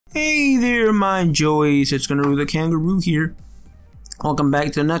Hey there, my joys. It's Gunnaru the Kangaroo here. Welcome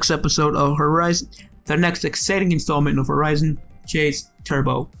back to the next episode of Horizon, the next exciting installment of Horizon Chase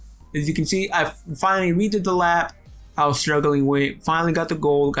Turbo. As you can see, I finally redid the lap I was struggling with. Finally got the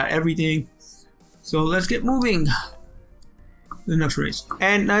goal, got everything. So let's get moving. The next race.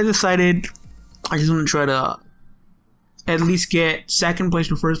 And I decided I just want to try to at least get second place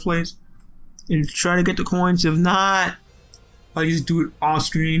or first place and try to get the coins. If not, I'll just do it off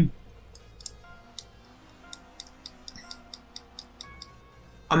screen.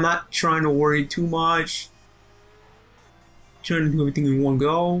 I'm not trying to worry too much. Trying to do everything in one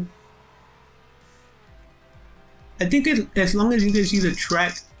go. I think as long as you can see the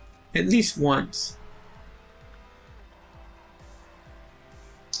track at least once.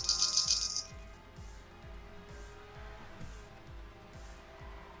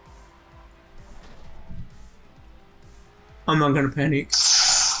 I'm not gonna panic.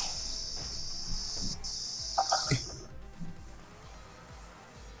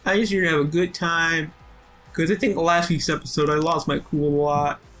 I just here to have a good time, because I think last week's episode I lost my cool a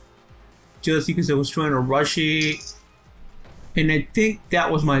lot just because I was trying to rush it, and I think that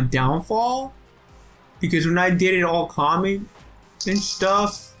was my downfall, because when I did it all calming and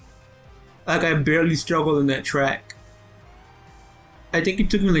stuff, like I barely struggled in that track. I think it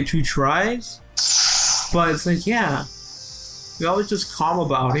took me like 2 tries, but it's like, yeah, we always just calm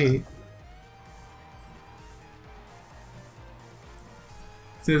about it.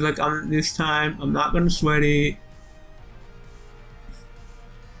 So it's like, this time I'm not gonna sweat it.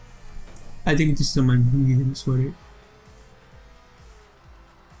 I think this time I'm really gonna sweat it.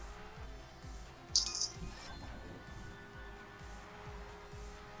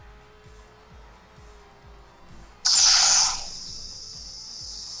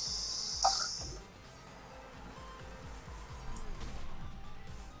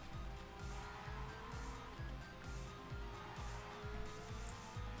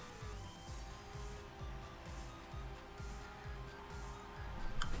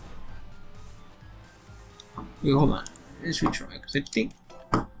 Wait, hold on. Let's retry, because I think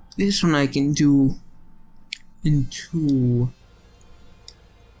this one I can do in 2.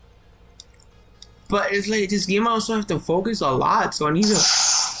 But it's like this game I also have to focus a lot, so I need to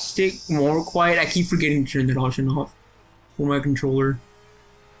stay more quiet. I keep forgetting to turn that option off for my controller.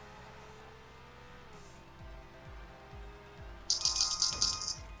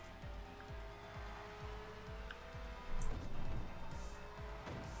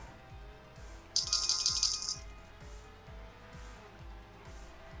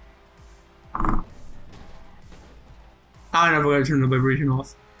 I never gotta turn the vibration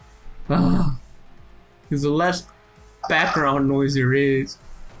off. Because the less background noise there is,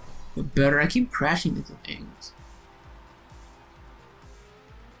 the better. I keep crashing into things.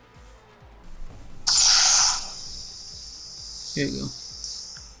 There you go.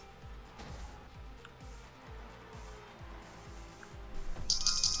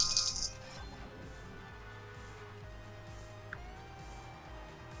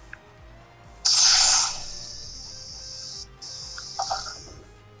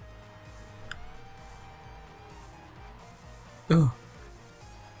 Oh.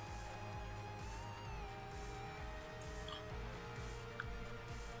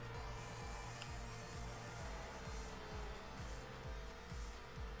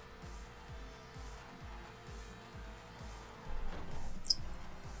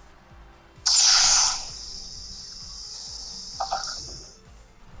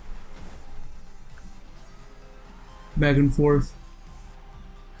 Back and forth.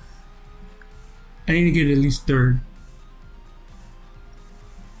 I need to get at least 3rd.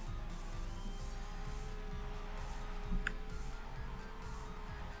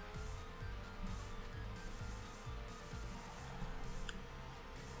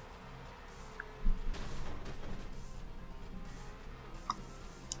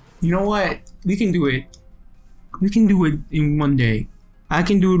 You know what? We can do it. We can do it in one day. I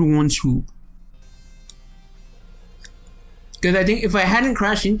can do it in one swoop. Because I think if I hadn't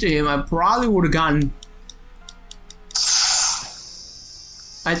crashed into him, I probably would have gotten...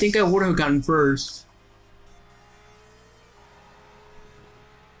 I think I would have gotten first.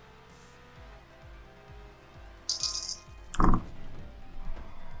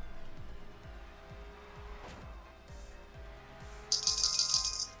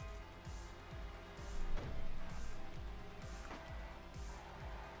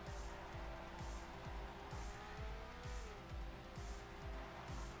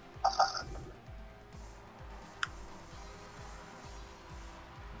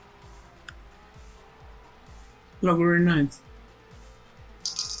 Look, we're in 9th.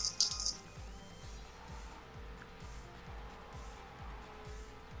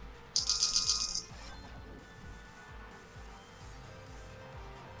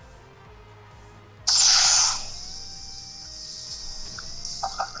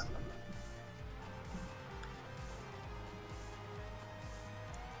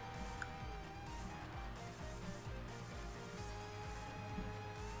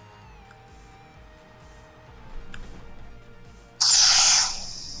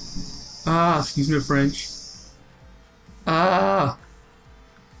 Ah, excuse me, French. Ah.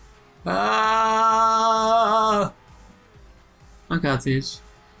 Ah. I got this.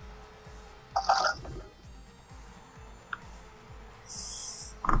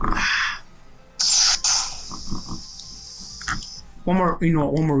 One more, you know,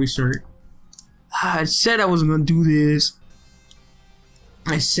 one more restart. I said I wasn't gonna do this.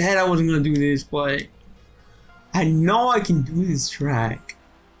 I said I wasn't gonna do this, but I know I can do this track.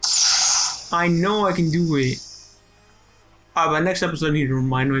 I know I can do it. By next episode, I need to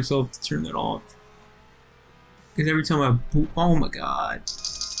remind myself to turn that off. Because every time I boot, oh my god.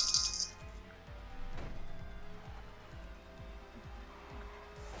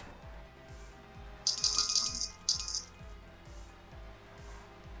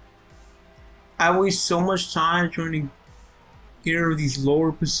 I waste so much time trying to get out of these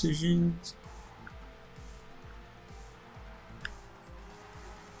lower positions.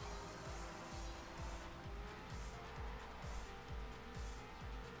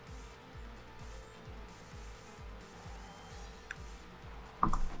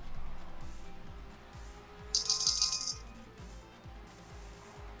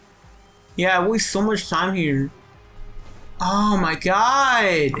 Yeah, I waste so much time here. Oh my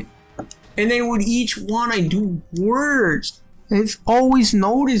god! And then with each one I do worse. I've always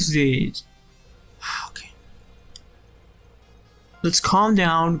noticed this. Okay. Let's calm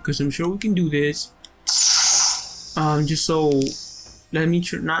down, because I'm sure we can do this. Just so, let me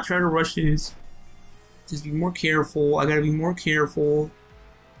not try to rush this. Just be more careful. I gotta be more careful.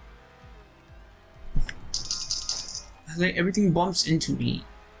 Like everything bumps into me.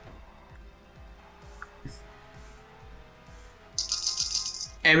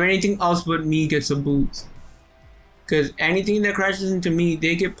 And anything else but me gets a boost. Because anything that crashes into me,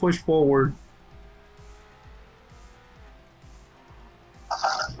 they get pushed forward.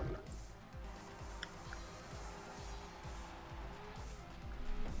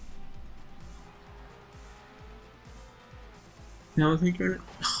 Now I think you're...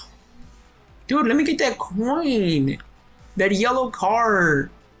 Dude, let me get that coin! That yellow card!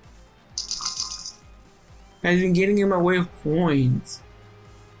 I've been getting in my way of coins.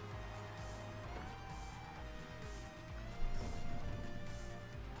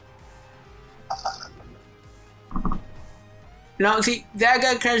 Now, see, that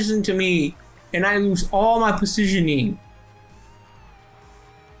guy crashes into me, and I lose all my positioning.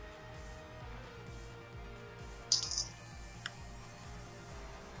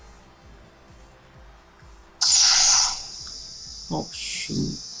 Oh,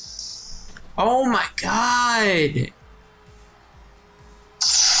 shoot. Oh my god!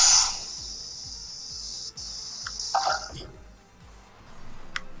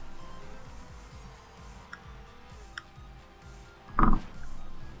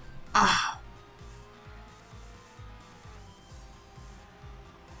 Ah.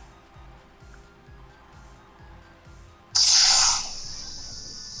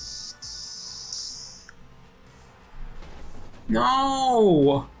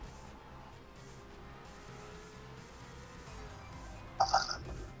 No!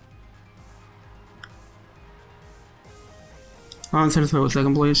 I'm satisfied with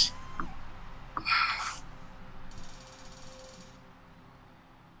second place.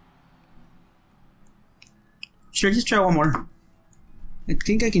 Sure, just try one more. I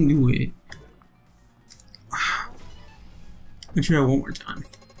think I can do it. Let's try one more time.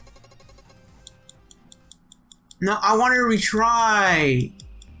 No, I want to retry.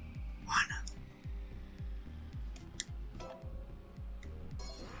 Why not?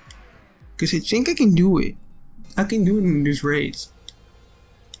 Because I think I can do it. I can do it in this race.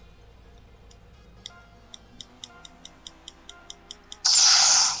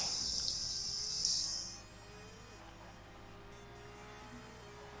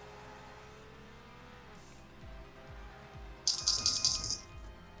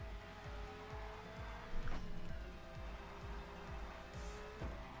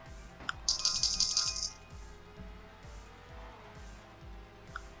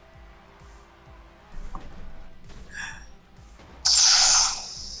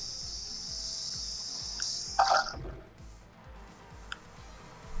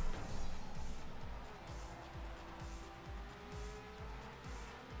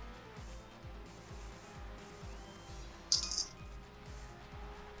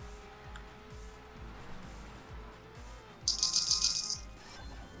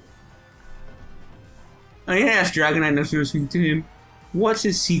 I need to ask Dragonite next time I speak to him. What's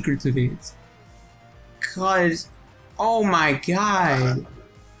his secret to this? Cause, oh my god,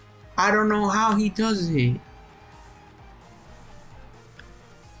 I don't know how he does it.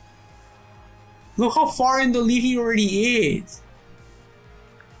 Look how far in the lead he already is.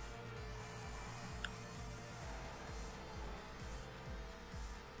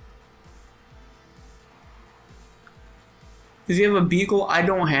 Does he have a vehicle I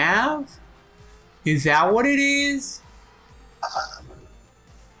don't have? Is that what it is?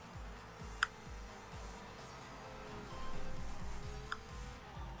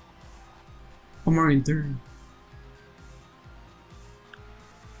 I'm already in third.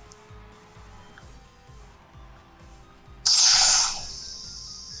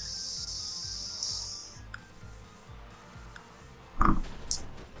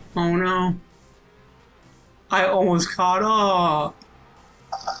 Oh no. I almost caught up.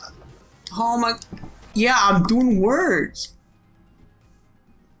 Oh my. Yeah, I'm doing words.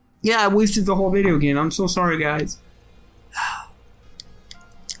 Yeah, I wasted the whole video again. I'm so sorry, guys.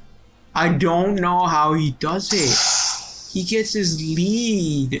 I don't know how he does it. He gets his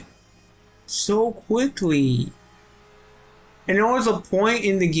lead so quickly. And there was a point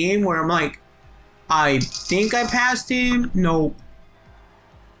in the game where I'm like, I think I passed him. Nope.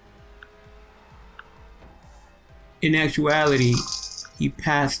 In actuality, he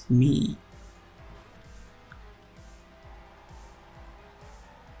passed me.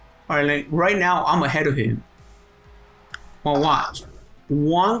 Alright, like right now I'm ahead of him. Well, watch.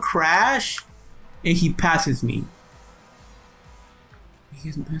 One crash and he passes me. He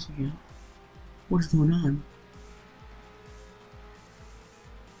hasn't passed me yet. What is going on?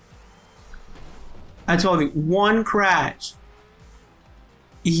 I told you, one crash.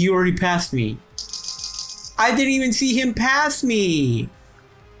 He already passed me. I didn't even see him pass me.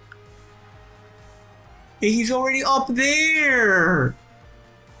 And he's already up there.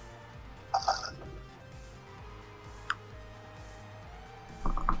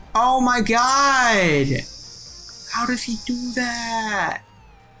 Oh my god! How does he do that?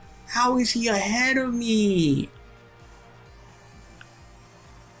 How is he ahead of me?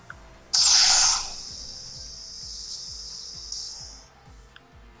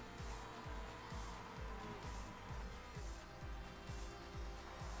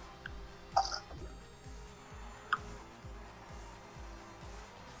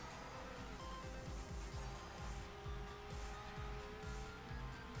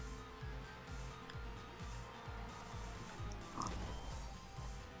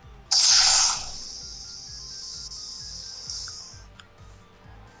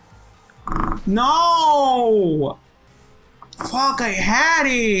 No! Fuck, I had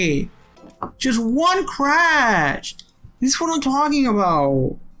it! Just one crash! This is what I'm talking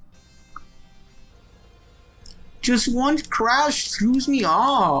about. Just one crash screws me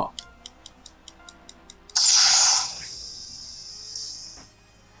off.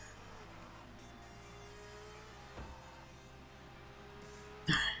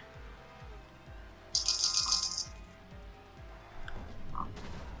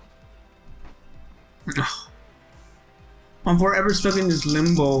 I'm forever stuck in this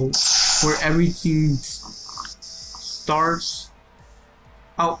limbo where everything starts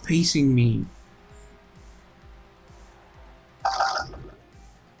outpacing me.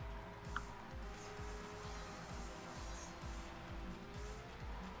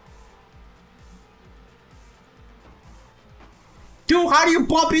 Dude, how do you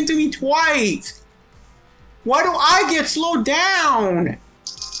bump into me twice? Why do I get slowed down?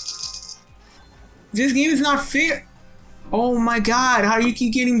 This game is not fair. Oh my god, how do you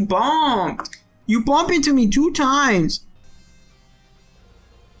keep getting bumped? You bump into me 2 times.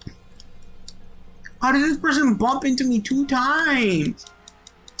 How does this person bump into me 2 times?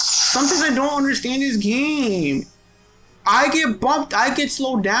 Sometimes I don't understand this game. I get bumped, I get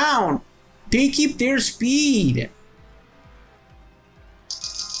slowed down. They keep their speed.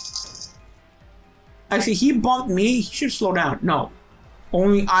 Actually, he bumped me, he should slow down. No,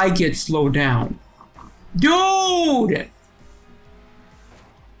 only I get slowed down. Dude!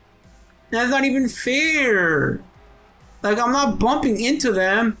 That's not even fair. Like, I'm not bumping into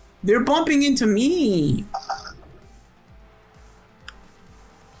them. They're bumping into me.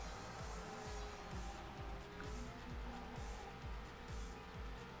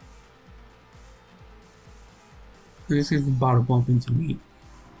 This is about to bump into me.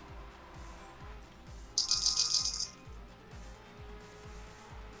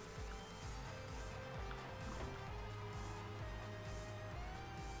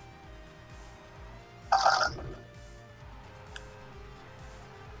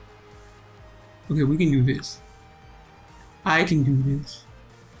 Okay, we can do this. I can do this.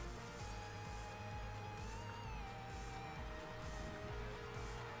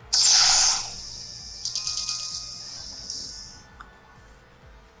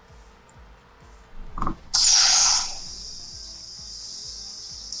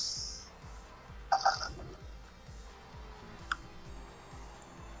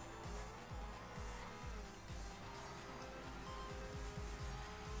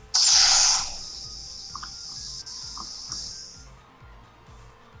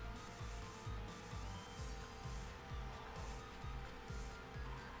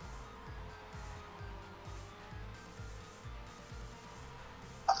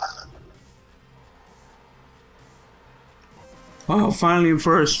 Oh, finally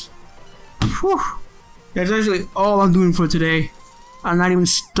first. Whew. That's actually all I'm doing for today. I'm not even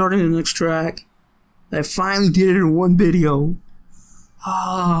starting the next track. I finally did it in one video.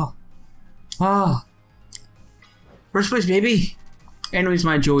 First place, baby. Anyways,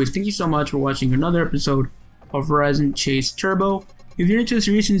 my joys, thank you so much for watching another episode of Horizon Chase Turbo. If you're into this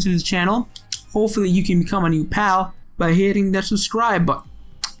reason to this channel, hopefully you can become a new pal by hitting that subscribe button.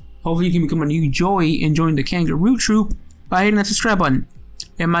 Hopefully you can become a new joey and join the Kangaroo troop by hitting that subscribe button.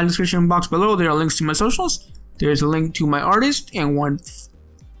 In my description box below, there are links to my socials. There's a link to my artist and one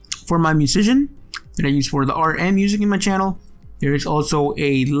for my musician that I use for the art and music in my channel. There is also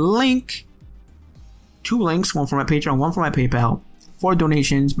a link, 2 links, one for my Patreon, one for my PayPal, for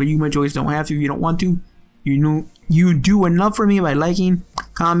donations, but you, my joys, don't have to if you don't want to. You do enough for me by liking,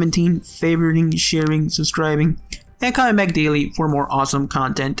 commenting, favoriting, sharing, subscribing, and coming back daily for more awesome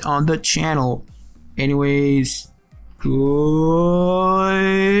content on the channel. Anyways, good.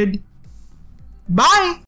 Bye!